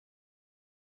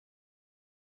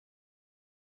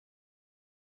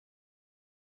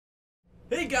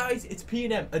Hey guys, it's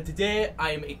P&M, and today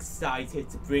I am excited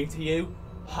to bring to you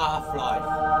Half-Life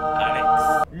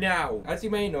Alyx. Now, as you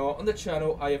may know, on the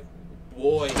channel I have...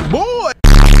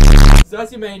 So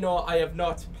as you may know, I have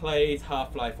not played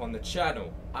Half-Life on the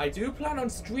channel. I do plan on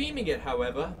streaming it,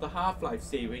 however, the Half-Life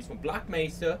series from Black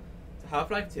Mesa to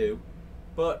Half-Life 2.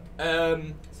 But,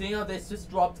 seeing how this just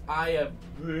dropped, I have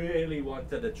really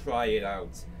wanted to try it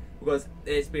out. Because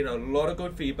there's been a lot of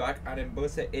good feedback, and I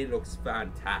must say it looks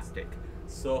fantastic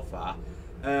so far.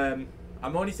 I'm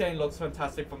only saying it looks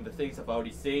fantastic from the things I've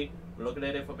already seen. Looking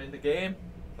at it from in the game,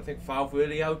 I think Valve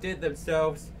really outdid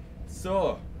themselves.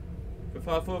 So,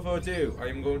 without further ado, I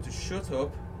am going to shut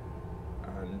up.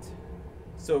 And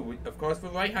so, of course,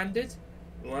 we're right-handed.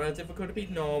 We want our difficulty to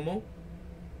be normal.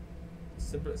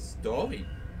 Simple story.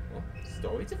 Oh,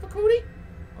 story difficulty?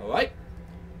 Alright.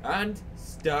 And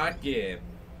start game.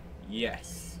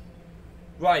 Yes.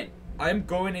 Right. I'm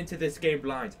going into this game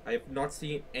blind. I have not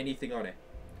seen anything on it.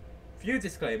 Few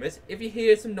disclaimers. If you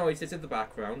hear some noises in the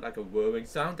background, like a whirring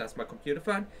sound, that's my computer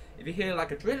fan. If you hear like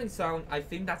a drilling sound, I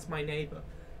think that's my neighbor.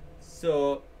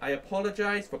 So, I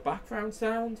apologize for background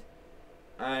sound.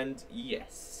 And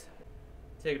yes.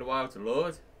 Taking a while to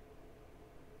load.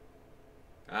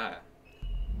 Ah.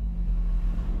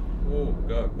 Oh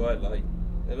god, bright light.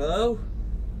 Hello?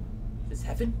 Is this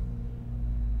heaven?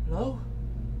 Hello?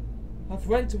 I've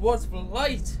went towards the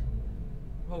light.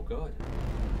 Oh god.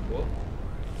 What?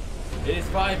 It is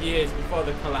 5 years before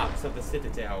the collapse of the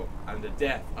Citadel and the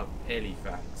death of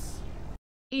Alyx.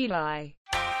 Eli.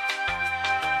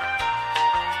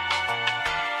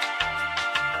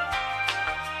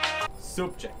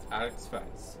 Subject Alyx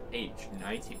Vance, age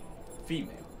 19,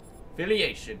 female,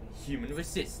 affiliation human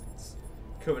resistance,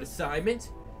 current assignment.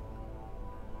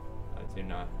 I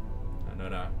know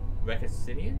that.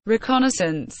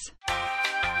 Reconnaissance.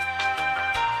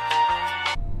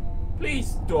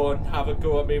 Please don't have a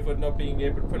go at me for not being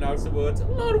able to pronounce the words. A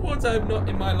lot of words I have not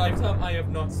in my lifetime I have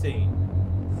not seen.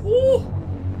 Woo!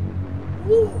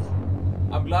 Woo!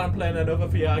 I'm glad I'm playing another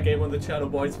VR game on the channel,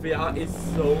 boys. VR is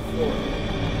so fun.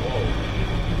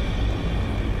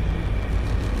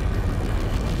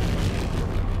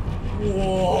 Whoa.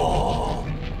 Whoa!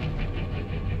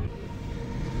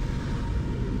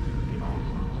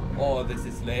 Oh, this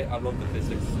is late. I love the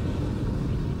physics.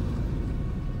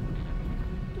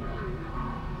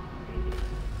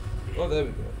 Oh, there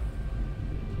we go.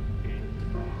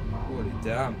 Holy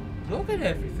damn. Look at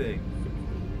everything.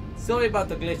 Sorry about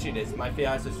the glitchiness. My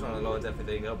VR is just trying to load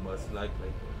everything up, most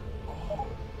likely. Oh.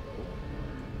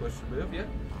 Push move, yeah?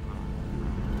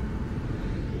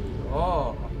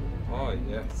 Oh. Oh,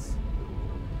 yes.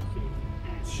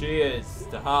 Cheers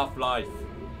to Half-Life.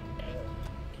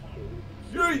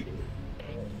 Yeet!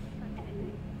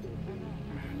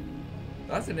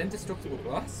 That's an indestructible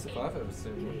glass, if I've ever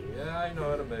seen one. Yeah, I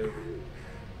know how to move.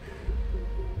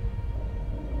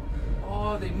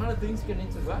 Oh, the amount of things you can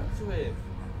interact with.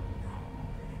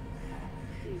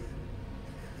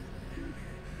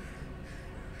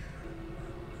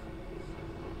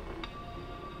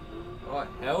 Oh,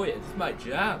 hell yeah, this is my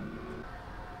jam.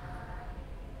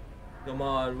 Come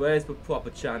on, where's the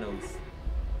proper channels?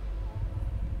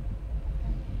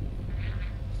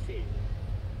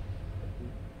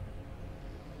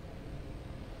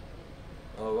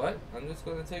 Alright, I'm just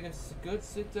gonna take a good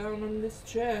sit down on this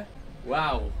chair.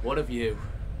 Wow, what a view.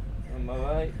 Am I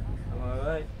right? Am I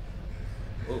right?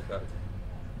 Oh god.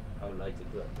 I would like to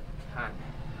grab the can.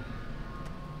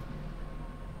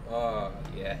 Oh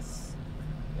yes.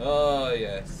 Oh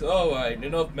yes. Alright,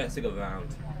 enough messing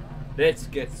around. Let's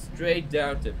get straight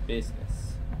down to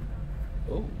business.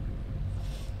 Oh.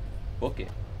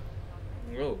 Bucket.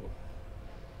 Oh.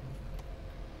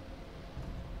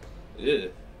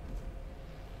 Ugh.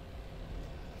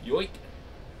 Yoink.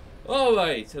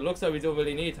 Alright, it looks like we don't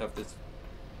really need to have this.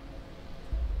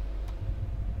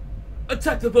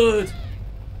 Attack the bird!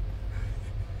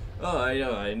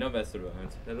 Alright, no messing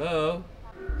around. Hello?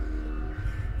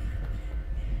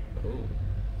 Oh.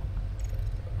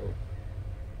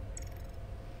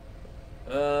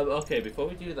 Okay, before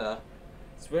we do that,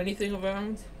 is there anything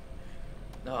around?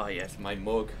 Oh yes, my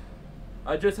mug.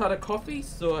 I just had a coffee,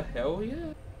 so hell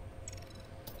yeah.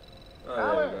 Oh,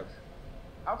 there we go.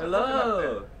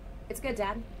 Hello! It's good,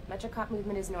 Dad. Metrocop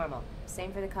movement is normal.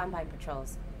 Same for the Combine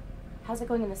patrols. How's it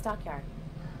going in the stockyard?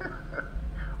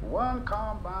 One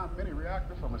Combine mini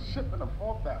reactor from a shipment of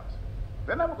 4,000.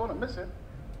 They're never going to miss it.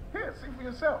 Here, see for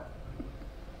yourself.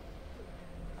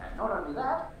 And not only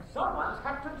that, someone's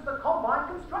hacked into the Combine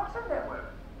construction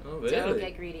network. Oh, really? Don't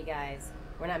get greedy, guys.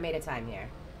 We're not made of time here.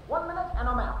 1 minute and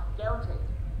I'm out. Guaranteed.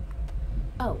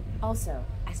 Oh, also,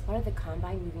 I spotted the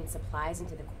Combine moving supplies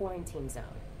into the quarantine zone.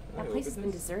 That place has been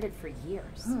deserted for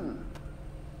years.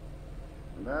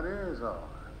 That is odd.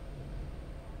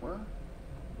 Well,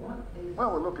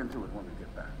 we'll look into it when we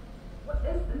get back. What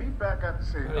is this? Meet back at the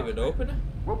safe Can't house. even open it?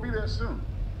 We'll be there soon.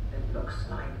 It looks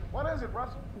like... What is it,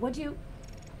 Russell? Would you?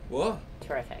 What?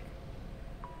 Terrific.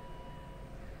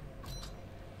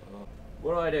 Oh.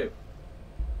 What do I do?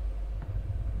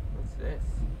 What's this?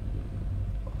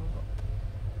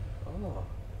 Oh.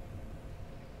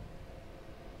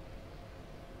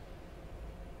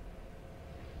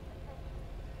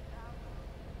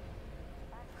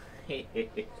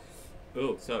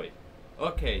 Oh, sorry.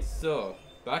 Okay, so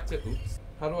back to oops.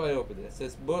 How do I open this?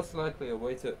 There's most likely a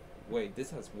way to wait.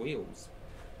 This has wheels.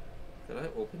 Can I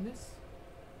open this?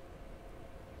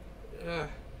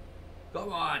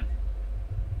 Come on.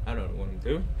 I don't know what I'm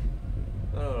doing.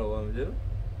 I don't know what I'm doing.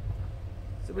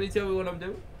 Somebody tell me what I'm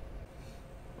doing.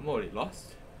 I'm already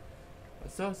lost. I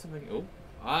saw something.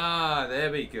 Oh,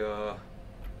 there we go.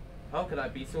 How could I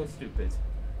be so stupid?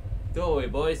 Don't worry,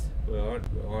 boys. We're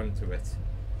on to it.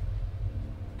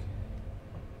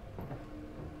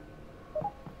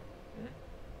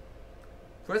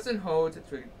 Press and hold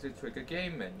to trigger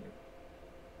game menu.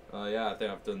 Oh yeah, I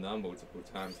think I've done that multiple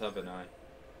times, haven't I?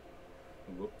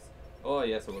 Whoops. Oh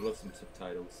yes, I would love some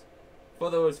subtitles. For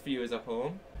those viewers at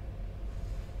home.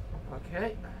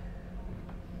 Okay.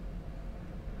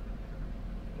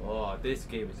 Oh, this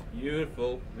game is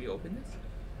beautiful. Can we open this?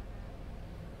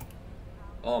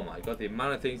 Oh my god, the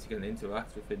amount of things you can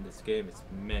interact with in this game is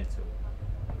mental.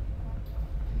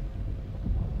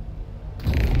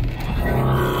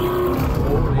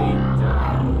 Holy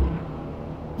damn.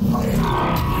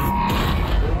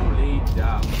 Holy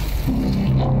damn.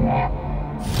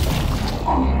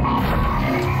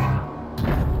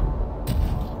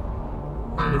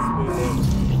 Let's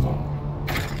move on.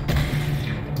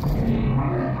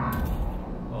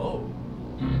 Oh.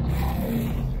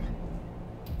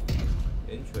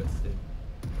 Interesting.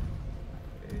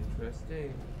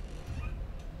 Interesting.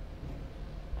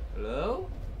 Hello?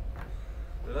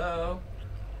 Hello?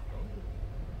 Oh.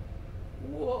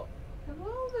 What?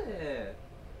 Hello there.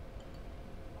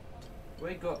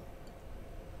 Wake up.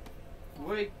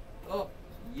 Wake up,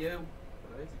 you. Can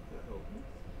I open this?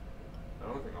 I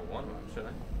don't think I want one, should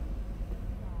I?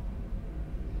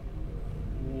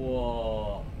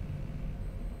 Whoa.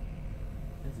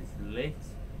 This is lit.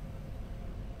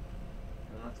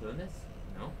 Can I not turn this?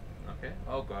 No? Okay.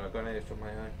 Oh god, I've got an itch on my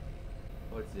eye.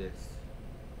 What's this?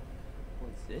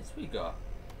 What's this we got?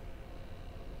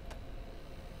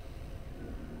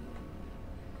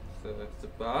 So it's a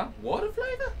bar. Water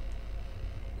flavour?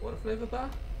 Water flavour bar?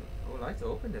 I would like to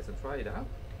open this and try it out.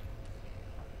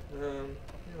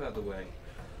 Get out of the way.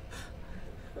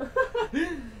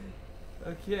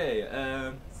 Okay,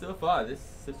 so far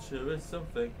this sure is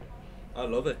something. I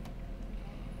love it.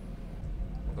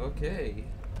 Okay.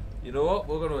 You know what?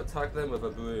 We're gonna attack them with a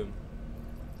broom.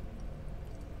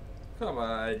 Come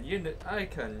on, I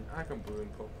can broom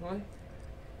properly.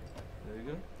 There we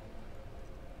go.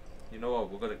 You know what?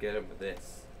 We're gonna get him with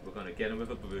this. We're gonna get him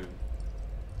with a broom.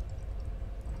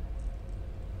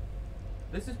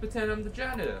 Let's just pretend I'm the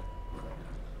janitor.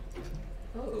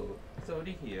 Oh, it's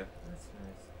already here. That's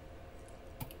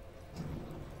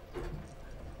nice.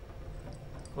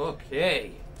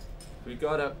 Okay. We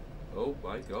got a... Oh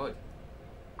my god.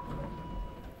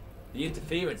 The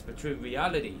interference between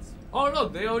realities. Oh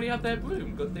look, they already have their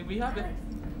broom. Good thing we have it.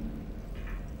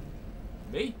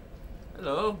 Me?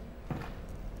 Hello.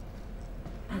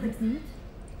 Alyx?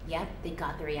 Yep, they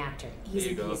got the reactor. Easy Here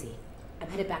you go. peasy. I'm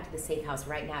headed back to the safe house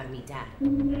right now to meet Dad.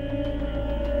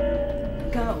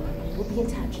 Go. We'll be in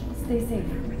touch. Stay safe.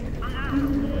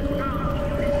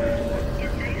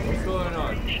 What's going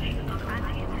on?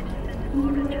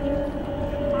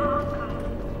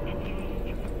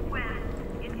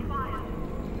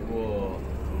 Whoa.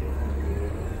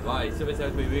 Right, somebody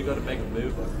tells me we gotta make a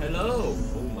move. Hello!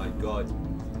 Oh my god.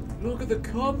 Look at the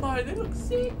Combine, they look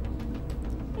sick!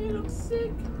 They look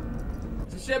sick!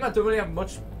 It's a shame I don't really have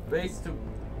much space to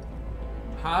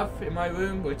have in my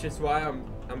room, which is why I'm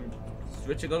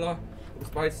switching a lot.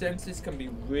 Because my senses can be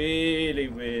really,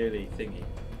 really thingy.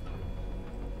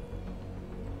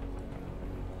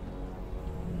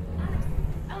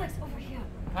 Alyx, over here.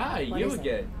 Hi, What you is it?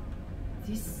 again.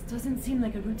 This doesn't seem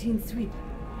like a routine sweep.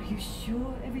 Are you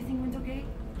sure everything went okay?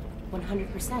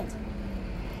 100%.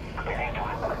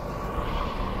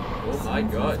 Oh my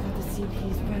god. The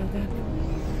CP's riled up.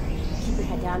 Keep your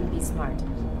head down and be smart.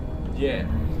 Yeah.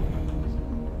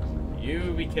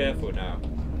 You be careful now.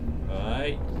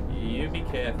 Alright? You be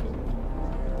careful.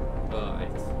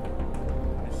 Alright.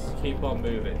 keep on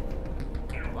moving.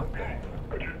 What the hell?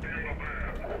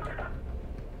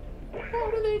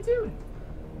 What are they doing?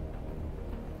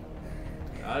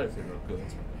 That doesn't look good.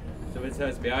 So it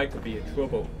tells me I could be in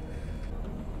trouble.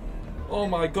 Oh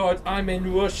my god, I'm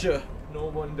in Russia. No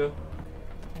wonder.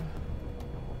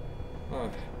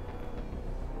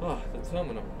 Oh, the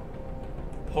terminal.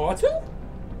 Portal?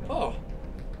 Oh.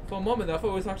 For a moment I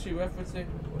thought it was actually referencing.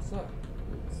 What's that?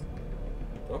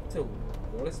 Dr.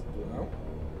 Wallace Brown?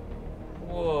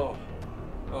 Whoa.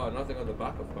 Oh, nothing on the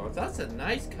back of course. That's a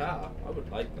nice car. I would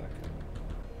like that car.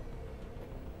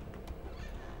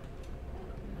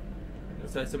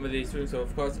 Looks like some of these rooms are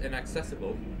of course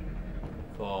inaccessible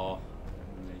for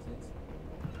reasons.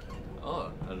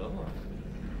 Oh, hello.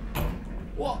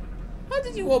 What? How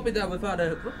did you open that without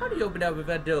a... How do you open that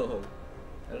without a door hole?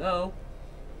 Hello?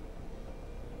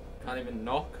 Can't even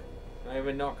knock. Can't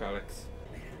even knock, Alyx.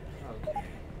 Okay.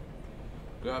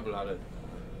 Grab a ladder.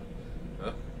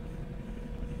 Huh?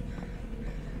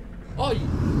 Oh, you...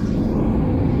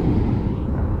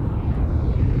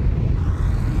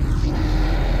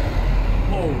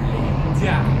 Holy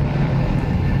damn.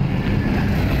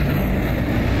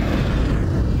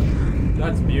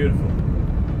 That's beautiful.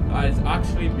 That is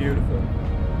actually beautiful.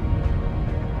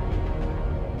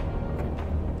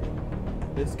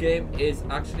 This game is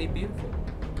actually beautiful.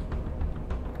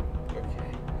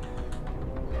 Okay.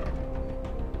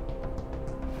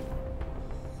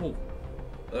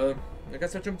 Oh. I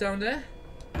guess I'll jump down there.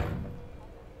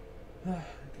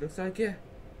 It looks like it.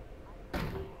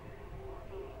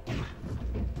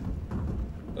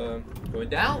 Going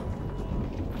down.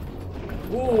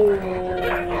 Whoa!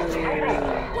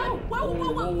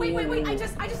 Whoa! Wait! I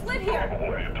just live here.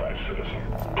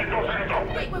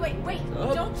 Wait!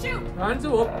 Oh. Don't shoot! Hands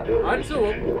are up! Hands are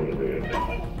up!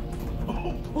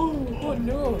 Oh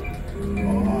no!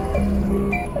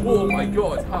 Oh my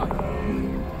god! Hi!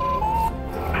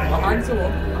 Hands are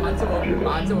up! Hands are up!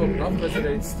 Hands are up! Not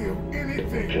listening. Steal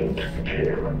anything.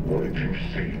 What did you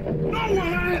see? No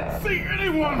one! I didn't see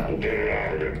anyone.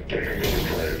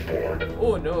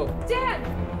 Oh no! Dad!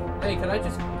 Hey, can I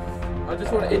just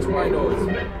want to itch my nose.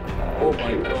 Oh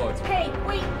my god! Hey,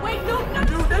 wait! No! No,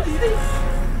 not eating!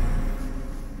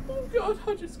 Oh god! I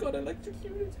just got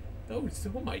electrocuted. That was,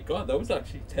 oh my god! That was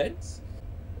actually tense.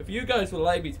 If you guys would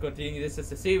like me to continue this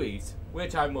as a series,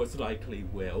 which I most likely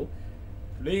will,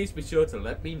 please be sure to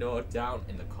let me know down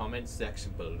in the comments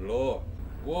section below.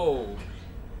 Whoa.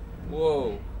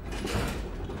 Whoa.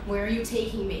 Where are you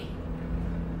taking me?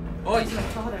 Oi. Where's my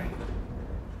father?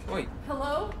 Oi.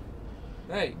 Hello?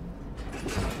 Hey.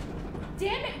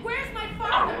 Damn it, where's my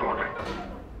father?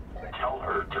 Tell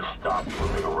her to stop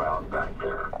moving around back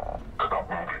there. Stop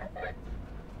moving.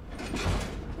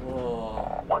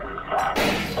 Whoa. What is that?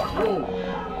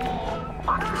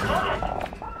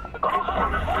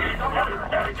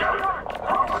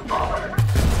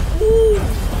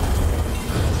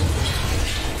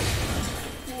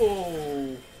 Whoa.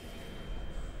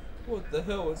 What the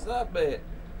hell was that, man?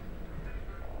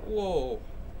 Whoa.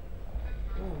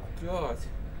 Oh god.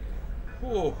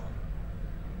 Whoa.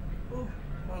 Oh,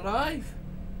 alive?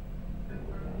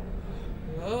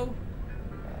 Hello?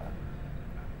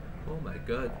 Oh my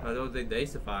god, I don't think they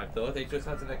survived though. They just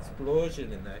had an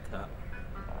explosion in their car.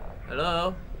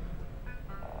 Hello?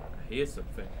 I hear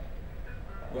something.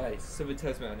 Right, something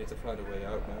tells me I need to find a way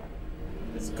out now.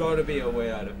 There's gotta be a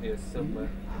way out of here somewhere.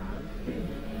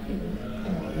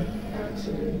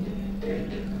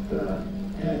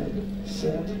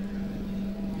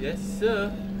 Yes,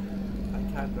 sir. I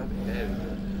can't grab it. There we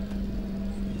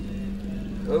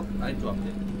go. Oh, I dropped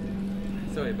it.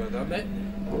 Sorry about that, mate.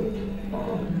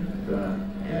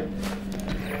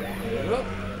 Hello?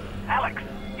 Alyx,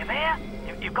 you there?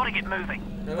 You've got to get moving.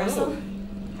 Russell,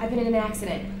 I've been in an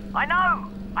accident. I know!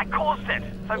 I caused it,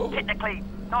 so Oh. technically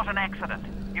not an accident.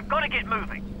 You've got to get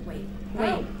moving. Wait,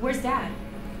 where's Dad?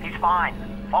 He's fine.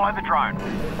 Follow the drone.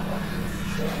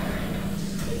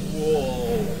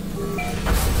 Whoa.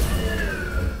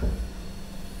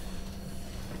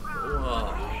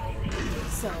 Whoa.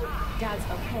 So, Dad's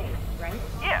okay, right?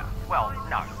 Yeah, well,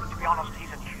 no. To be honest,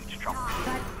 he's in huge trouble.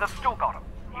 They've still got him.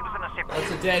 He was in a separate...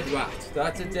 That's a dead rat.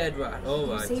 That's a dead rat. You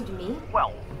Alright. saved me?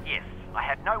 Well, yes. I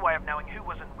had no way of knowing who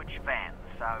was in which van,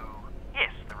 so...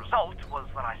 Yes, the result was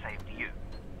that I saved you.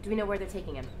 Do we know where they're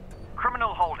taking him?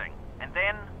 Criminal holding. And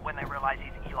then, when they realize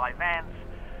he's Eli Vance,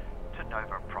 to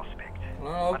Nova Prospect.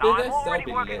 I'll But be I'm this, I'll already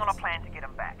be working lit. on a plan to get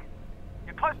him back.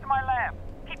 You're close to my lab.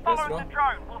 Keep following not. the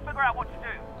drone. We'll figure out what to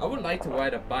do. I would like to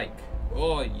ride a bike.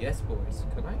 Oh, yes, boys.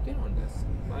 Can I get on this?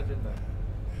 Imagine that.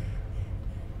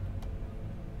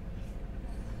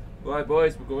 Right,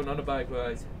 boys, we're going on a bike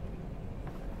ride.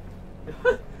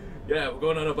 Yeah, we're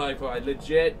going on a bike ride.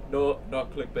 Legit, no,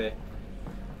 not clickbait.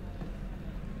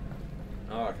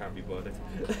 Oh, I can't be bothered.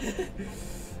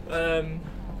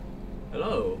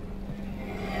 Hello.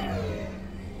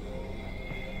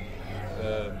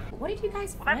 What did you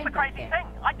guys Well, find that's the back crazy there? thing.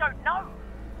 I don't know.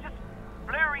 Just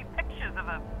blurry pictures of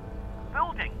a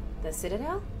building. The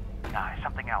Citadel? No,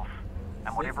 something else.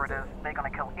 And whatever it is, they're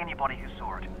gonna kill anybody who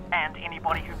saw it. And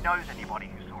anybody who knows anybody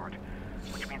who saw it.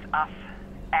 Which means us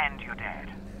and your dad.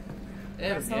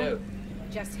 There we go.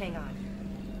 Just hang on.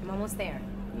 I'm almost there.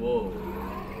 Whoa.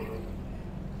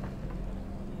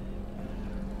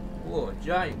 Whoa,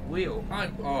 giant wheel. I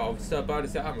was so about to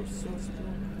say, I'm so strong.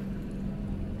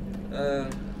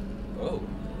 Oh.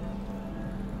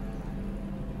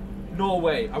 No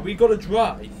way. Are we gonna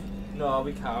drive? No,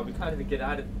 we can't. We can't even get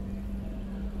out of.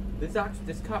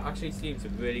 This car actually seems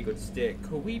in really good state.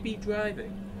 Could we be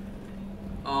driving?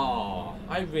 Oh,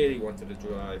 I really wanted to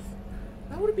drive.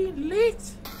 That would have been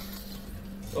lit.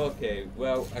 Okay,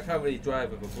 well, I can't really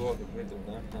drive with a broken window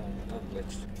now. I'm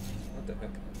glitched. What the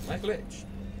heck? Am I glitched?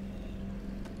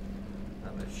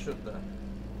 I'm gonna shut that.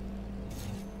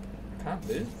 I can't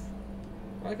move.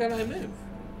 Why can't I move?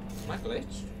 Am I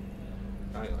glitched?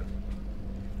 Hang on.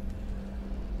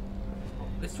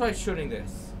 Let's try shutting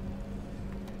this.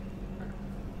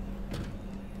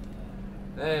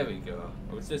 There we go.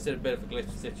 I was just in a bit of a glitch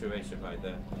situation right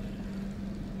there.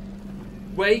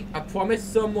 Wait, I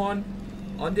promised someone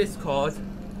on Discord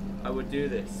I would do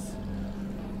this.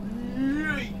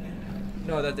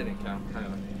 No, that didn't count. Hang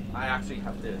on. I actually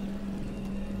have to.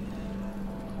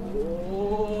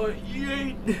 Oh,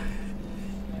 yay!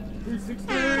 360!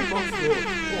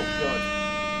 Oh god.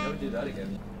 Never do that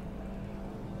again.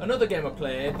 Another game I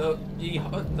played,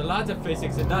 the lads of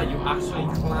physics in that you actually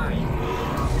climb.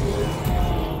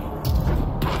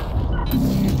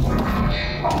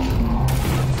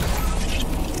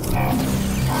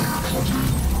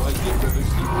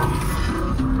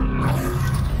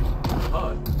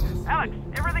 Alyx,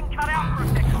 everything cut out for a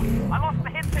second. I lost the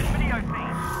headset video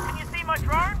feed. Can you see my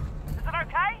drone? Is it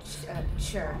okay?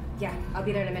 Sure. Yeah, I'll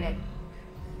be there in a minute.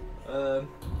 I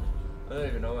don't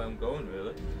even know where I'm going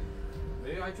really.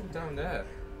 Maybe I jump down there.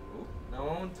 Ooh, now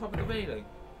I'm on top of the railing.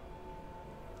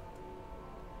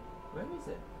 Where is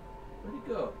it? Where'd it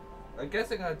go? I'm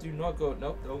guessing I do not go.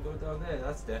 Nope, don't go down there.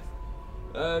 That's death.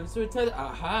 So it tells.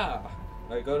 Aha!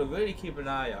 I gotta really keep an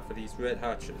eye out for these red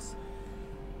hatches.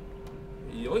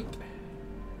 Yoink!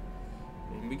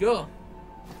 Here we go.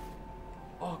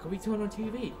 Oh, can we turn on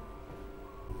TV?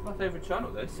 My favourite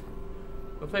channel, this.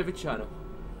 My favourite channel.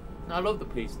 I love the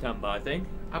Peace Temper, I think.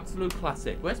 Absolute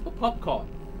classic. Where's my popcorn?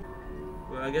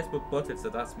 Well, I guess my button's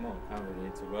are that small. Can't really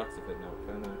interact with it now,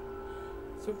 can I?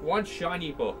 So one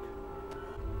shiny book.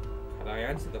 Can I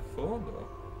answer the phone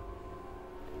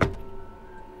though?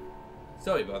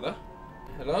 Sorry, brother.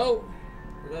 Hello?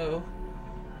 Hello?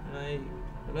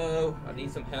 Hello? I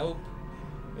need some help?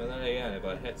 Well, then again, I've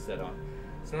got a headset on.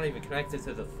 It's not even connected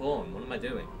to the phone. What am I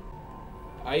doing?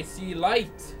 I see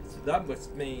light! So that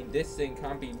must mean this thing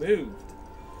can't be moved.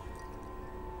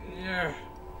 Yeah.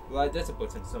 Right, there's a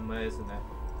button somewhere, isn't there?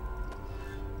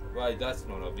 Right, that's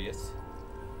not obvious.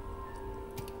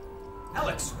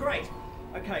 Alyx, great!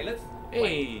 Okay, let's... Hey!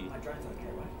 Wait, my drone's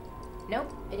okay, right?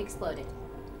 Nope, it exploded.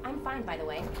 I'm fine, by the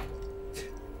way.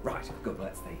 Right, good, well,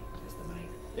 that's the main.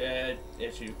 Yeah,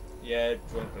 issue. Yeah,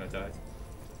 drunk when I died.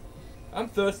 I'm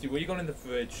thirsty. What are you going in the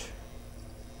fridge?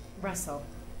 Russell,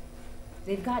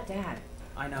 they've got Dad.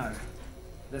 I know.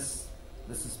 This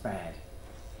is bad.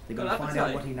 They're gonna Well, find appetite.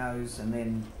 out what he knows, and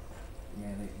then,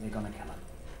 yeah, they're gonna kill him.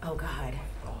 Oh God.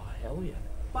 Oh, hell yeah.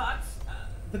 But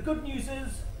the good news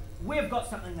is, we've got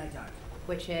something they don't.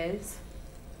 Which is?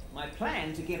 My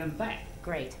plan to get him back.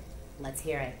 Great. Let's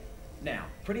hear it. Now,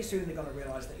 pretty soon they're gonna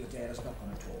realise that your dad is not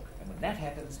gonna talk, and when that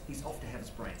happens, he's off to have his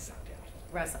brain sucked out.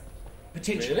 Russell.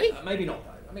 Potentially. Really? Maybe not,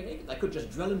 though. I mean, they could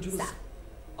just drill into his... Stop.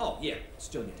 Oh, yeah,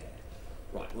 still your dad.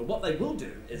 Right, well, what they will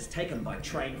do is take him by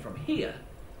train from here.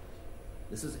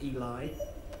 This is Eli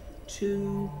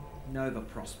to Nova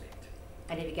Prospect.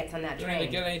 And if he gets on that You train,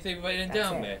 didn't get anything writing that's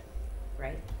down it. there?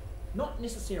 Right? Not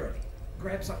necessarily.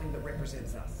 Grab something that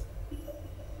represents us.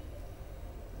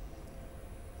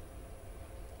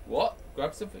 What?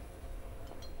 Grab something?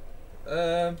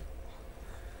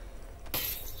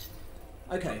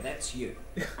 Okay, that's you.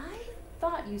 I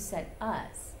thought you said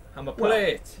us. I'm a Well,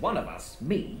 plate. one of us,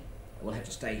 me, will have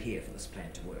to stay here for this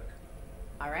plan to work.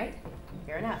 All right.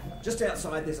 Fair enough. Just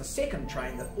outside, there's a second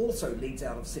train that also leads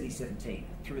out of City 17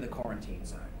 through the quarantine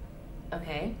zone.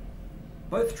 Okay.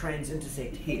 Both trains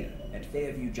intersect here at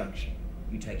Fairview Junction.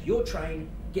 You take your train,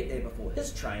 get there before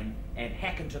his train, and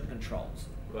hack into the controls.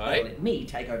 Right. They'll let me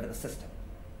take over the system.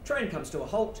 Train comes to a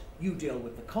halt, you deal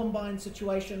with the Combine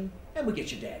situation, and we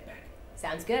get your dad back.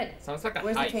 Sounds good. Sounds like a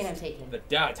Where's heist. the train I'm taking? The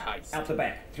dad heist. Out the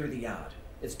back, through the yard.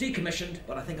 It's decommissioned,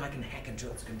 but I think I can hack into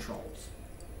its controls.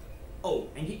 Oh,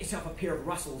 and get yourself a pair of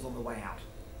Russells on the way out.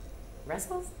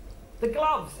 Russells? The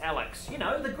gloves, Alex. You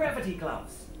know, the gravity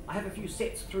gloves. I have a few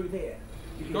sets through there.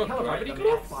 You can Got calibrate gravity them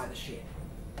gloves? out by the shed.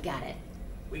 Got it.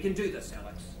 We can do this,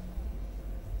 Alex.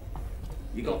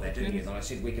 You got that, didn't you, that I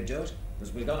said we could do it?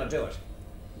 Because we're gonna do it.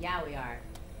 Yeah, we are.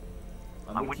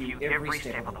 I'm with you every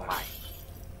step of the way.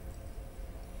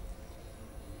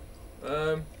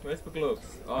 Where's the gloves?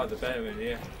 Oh, the better in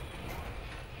here.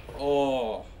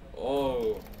 Oh,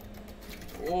 oh,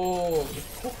 oh,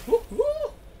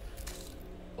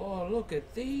 oh, look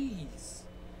at these.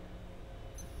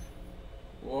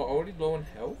 We're already low on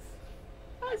health?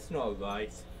 That's not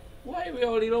right. Why are we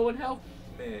already low on health,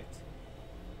 mate?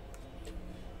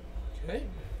 Okay.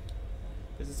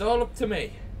 This is all up to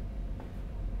me.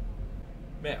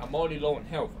 Mate, I'm already low on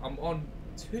health. I'm on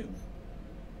 2.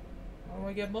 How do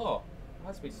I get more? There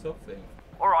has to be something.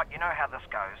 Alright, you know how this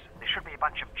goes. There should be a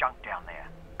bunch of junk down there.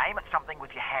 Aim at something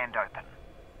with your hand open.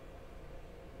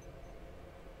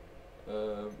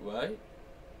 Right.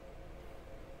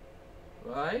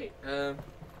 Right, I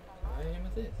aim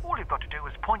at this. All you've got to do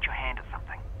is point your hand at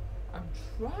something. I'm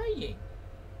trying.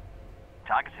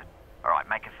 Target it. Alright,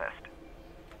 make a fist.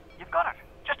 You've got it.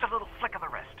 Just a little flick of the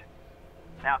wrist.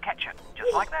 Now catch it.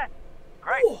 Just like that.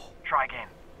 Great. Try again.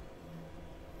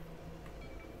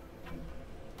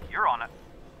 You're on it.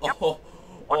 Yep. Oh,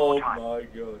 One oh more time. my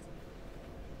god.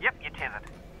 Yep, you're tethered.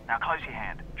 Now close your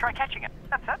hand. Try catching it.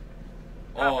 That's it.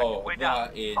 Oh, We're that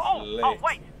done. is oh, lit. Oh,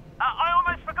 wait. I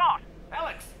almost forgot.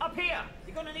 Alex, up here!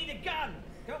 You're gonna need a gun!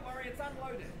 Don't worry, it's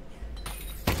unloaded.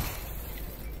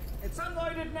 It's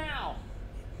unloaded now!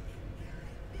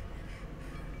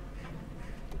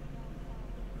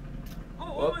 Oh,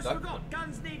 almost forgot.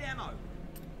 Guns need ammo.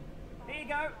 Here you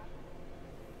go.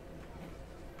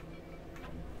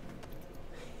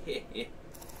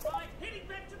 Right, heading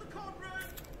back to the con room.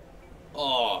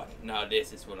 Oh, now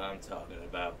this is what I'm talking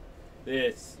about.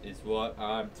 This is what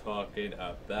I'm talking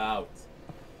about.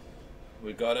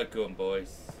 We got a gun,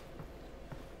 boys.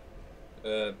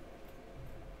 That's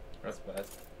bad.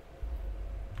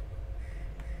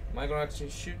 Am I gonna actually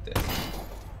shoot this?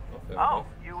 Fair Oh,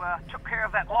 enough. you took care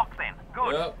of that lock then.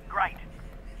 Good. Yep. Great.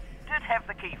 Did have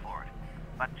the key for it,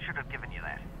 but should have given you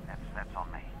that. That's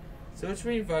on me. Search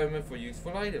the environment for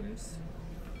useful items.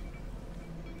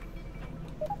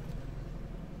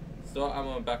 Start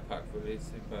ammo and backpack for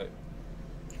these.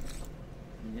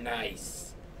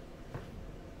 Nice.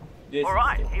 All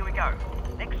right, here we go.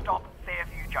 Next stop,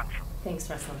 Fairview Junction. Thanks,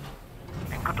 Russell.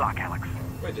 And good luck, Alex.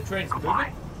 Wait, the train's Goodbye.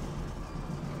 moving?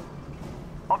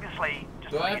 Obviously,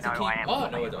 just Do so I you have to know, keep... I am. Oh,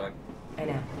 no, I don't. I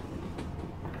know.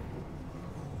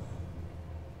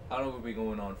 How long have we been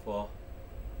going on for?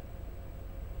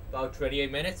 About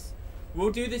 28 minutes.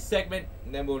 We'll do this segment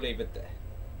and then we'll leave it there.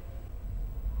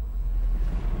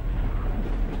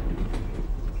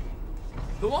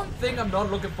 The one thing I'm not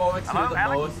looking forward to Hello, the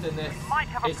Alex? most in this Might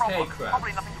have a is problem. hay crab.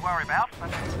 Probably nothing to worry about, but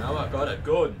Now I got a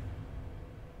gun.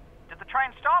 did the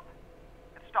train stop?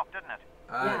 It stopped, didn't it?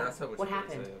 Yeah, That's how it's what supposed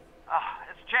happened? to.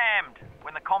 It's jammed.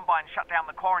 When the Combine shut down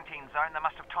the quarantine zone, they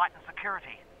must have tightened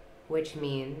security. Which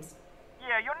means...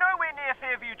 Yeah, you're nowhere near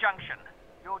Fairview Junction.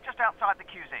 You're just outside the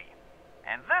QZ.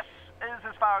 And this is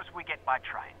as far as we get by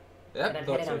train. Yep, And I'm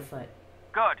got headed on to. foot.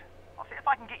 Good. I'll see if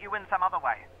I can get you in some other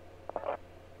way.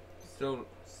 Still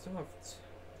have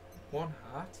one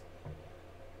heart.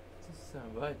 Doesn't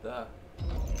sound right there.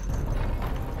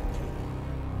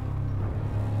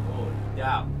 Oh,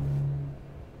 yeah.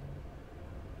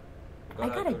 I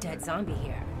got a dead zombie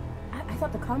here. I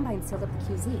thought the Combine sealed up the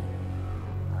QZ.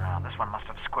 This one must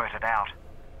have squirted out.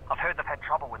 I've heard they've had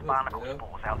trouble with barnacle yeah.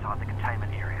 spores outside the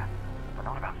containment area. But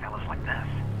not about fellas like this.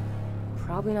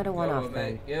 Probably not a one-off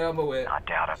then. Yeah, I'm aware. I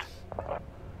doubt it.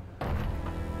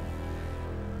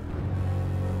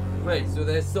 Wait, so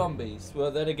there's zombies.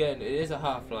 Well, then again, it is a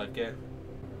Half-Life game.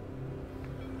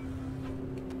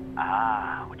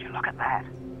 Would you look at that?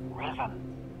 Resin.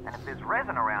 And if there's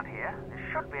resin around here, there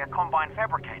should be a Combine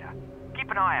fabricator. Keep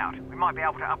an eye out. We might be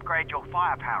able to upgrade your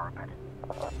firepower a bit.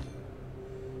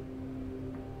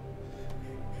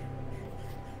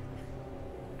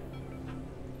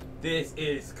 This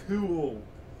is cool.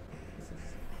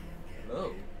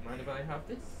 Hello, mind if I have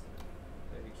this?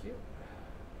 Very cute.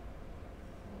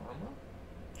 Mama.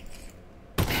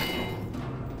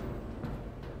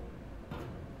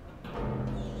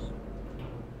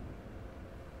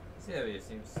 This area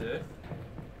seems safe.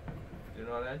 Do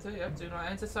not enter. Yep, do not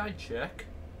enter. Side check.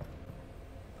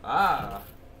 Ah,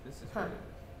 this is Huh. good.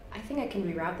 I think I can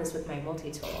reroute this with my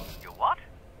multi-tool. You what?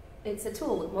 It's a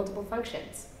tool with multiple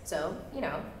functions. So, you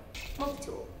know,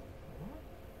 multi-tool.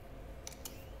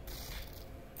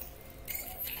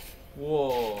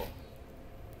 Whoa.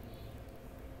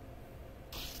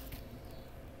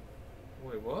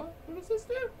 Wait, what? What does this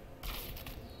do?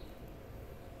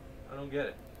 I don't get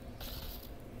it.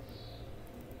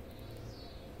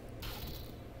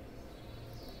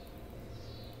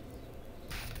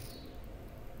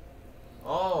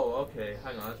 Oh, okay.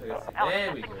 Hang on. So Alex, there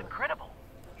that we thing's go. incredible.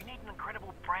 You need an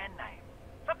incredible brand name.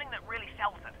 Something that really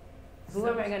sells it. Who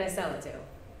am I gonna sell it to?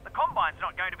 The Combine's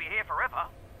not going to be here forever.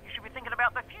 You should be thinking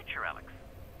about the future, Alex.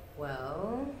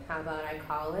 Well, how about I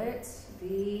call it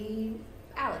the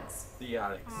Alyx? The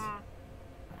Alyx.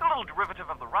 It's a little derivative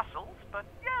of the Russells, but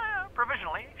yeah,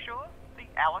 provisionally, sure. The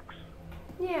Alex.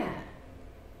 Yeah,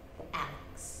 the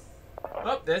Alyx.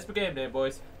 Oh, there's the game day,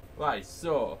 boys. Right,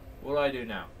 so, what do I do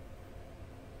now?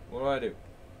 What do I do?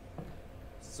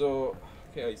 So,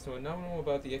 okay, so now I know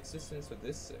about the existence of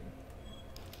this thing.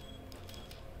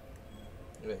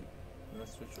 Wait,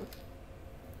 let's switch it.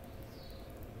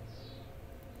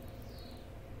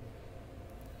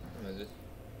 What is it?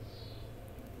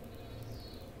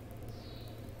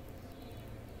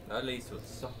 That leads to a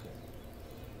socket.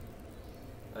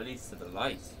 That leads to the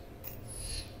light.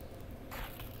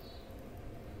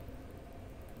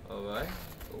 Alright.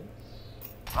 Oh.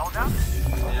 Well done.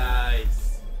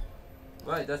 Nice.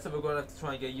 Right, that's what we're going to have to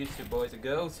try and get used to, boys and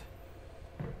girls.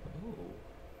 Ooh.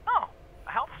 Oh, a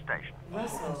health station.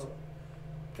 Russell,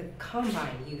 the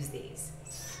Combine use these.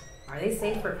 Are they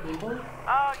safe for people?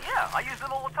 Yeah, I use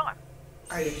them all the time.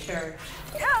 Are you sure?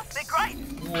 Yeah, they're great.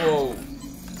 Whoa.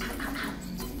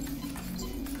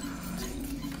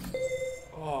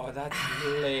 Oh, that's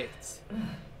lit.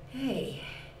 Hey,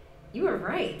 you were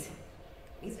right.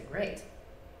 These are great.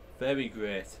 Very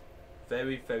great.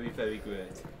 Very, very, very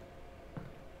great.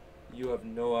 You have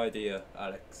no idea,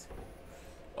 Alyx.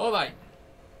 Alright.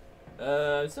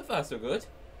 So far so good.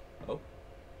 Oh.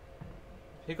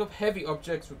 Pick up heavy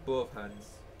objects with both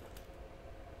hands.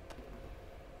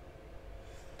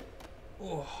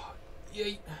 Oh,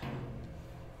 yay.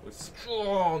 We're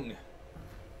strong.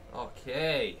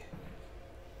 Okay.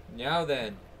 Now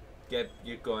then, get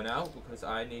going out because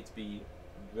I need to be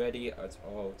ready at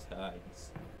all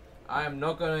times. I am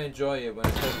not going to enjoy it when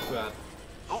I take a grab.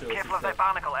 Oh, Shows careful of that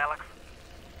itself. barnacle, Alex.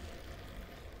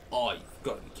 Oh, you've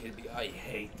got to be kidding me. I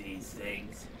hate these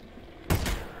things.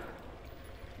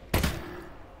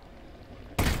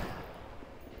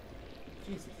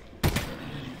 Jesus.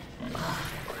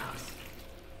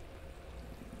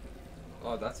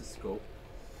 Oh, that's a scope.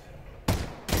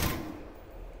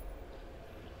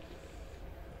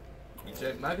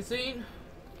 Eject magazine.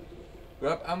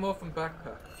 Grab ammo from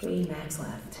backpack. 3 mags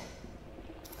left.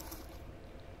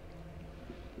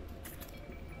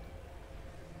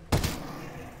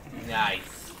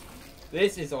 Nice.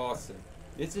 This is awesome.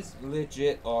 This is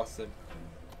legit awesome.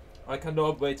 I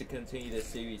cannot wait to continue this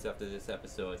series after this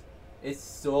episode. It's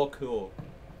so cool.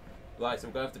 Right, so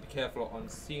we're gonna have to be careful on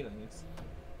ceilings.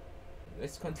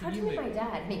 Let's How'd you continue. meet my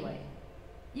dad, anyway?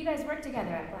 You guys work together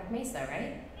at Black Mesa,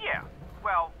 right? Yeah,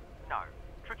 well, no.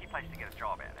 Tricky place to get a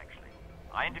job at, actually.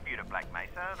 I interviewed at Black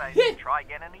Mesa. They said try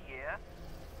again in a year.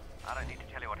 I don't need to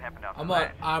tell you what happened after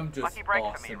that. I'm just Lucky break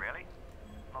awesome. for me, really.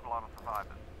 Not a lot of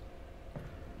survivors.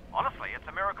 Honestly, it's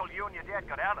a miracle you and your dad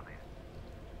got out of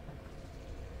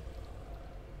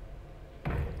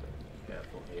there.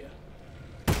 Careful here.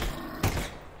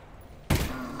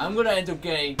 I'm gonna end up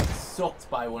getting sucked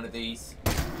by one of these,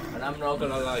 and I'm not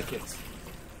gonna like it.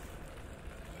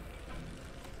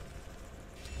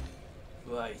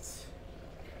 Right.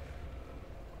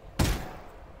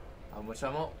 How much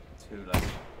ammo? 2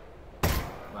 left.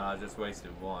 Well, I just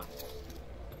wasted 1.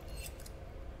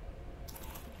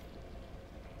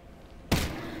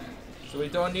 So we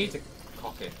don't need to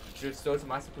cock it. It just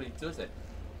automatically does it.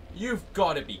 You've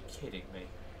got to be kidding me.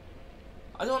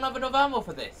 I don't have enough ammo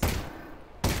for this.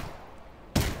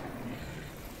 I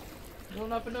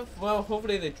don't have enough. Well,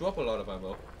 hopefully they drop a lot of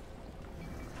ammo.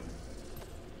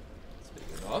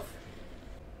 Speaking of.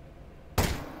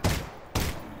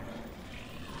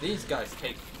 These guys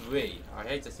take 3. I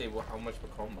hate to say how much the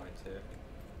Combine took.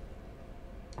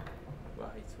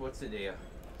 Right, what's in here?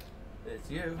 There's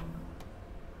you.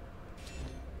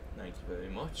 Thank you very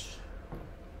much.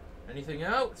 Anything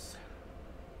else?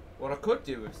 What I could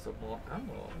do with some more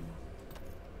ammo.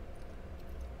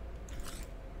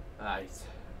 Right.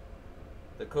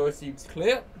 The course seems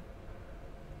clear.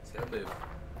 Let's go move.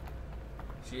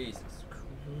 Jesus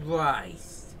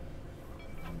Christ.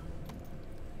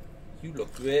 You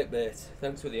look great, mate.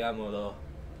 Thanks for the ammo, though.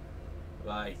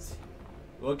 Right.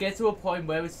 We'll get to a point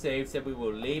where it saves and we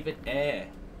will leave it there.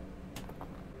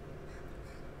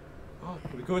 Oh,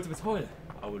 can we go to the toilet?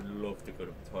 I would love to go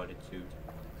to the toilet, dude.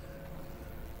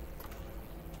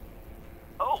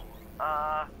 Oh,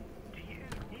 do you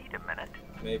need a minute?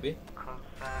 Maybe. Because,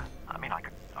 I mean, I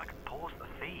could pause the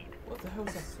feed. What the hell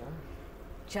is that sound?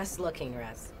 Just looking,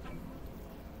 Russ.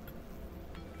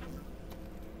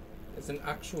 There's an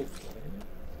actual fly.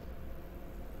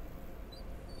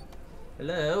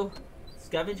 Hello?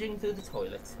 Scavenging through the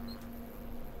toilet.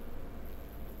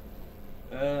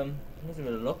 Doesn't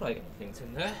really look like anything's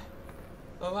in there.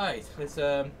 Alright, let's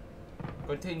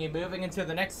continue moving into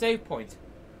the next save point.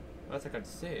 Unless I can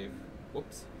save.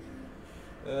 Whoops.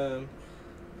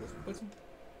 What's the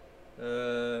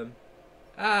button?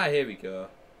 Here we go.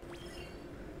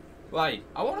 Right,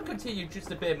 I want to continue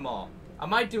just a bit more. I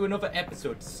might do another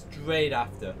episode straight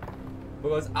after.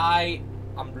 Because I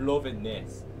am loving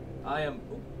this. I am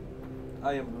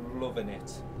loving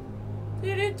it.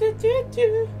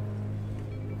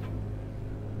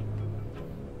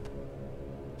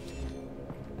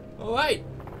 Alright.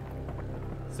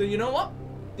 So you know what?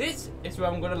 This is where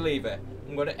I'm going to leave it.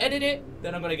 I'm going to edit it,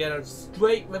 then I'm going to get on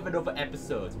straight with another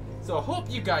episode. So I hope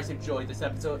you guys enjoyed this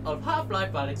episode of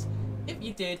Half-Life Alyx. If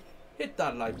you did, hit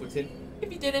that like button.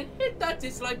 If you didn't, hit that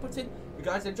dislike button. If you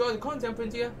guys enjoy the content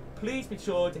from here, please be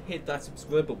sure to hit that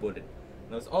subscribe button.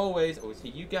 And as always, I will see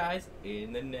you guys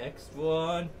in the next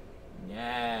one.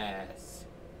 Yes.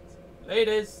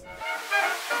 Laters.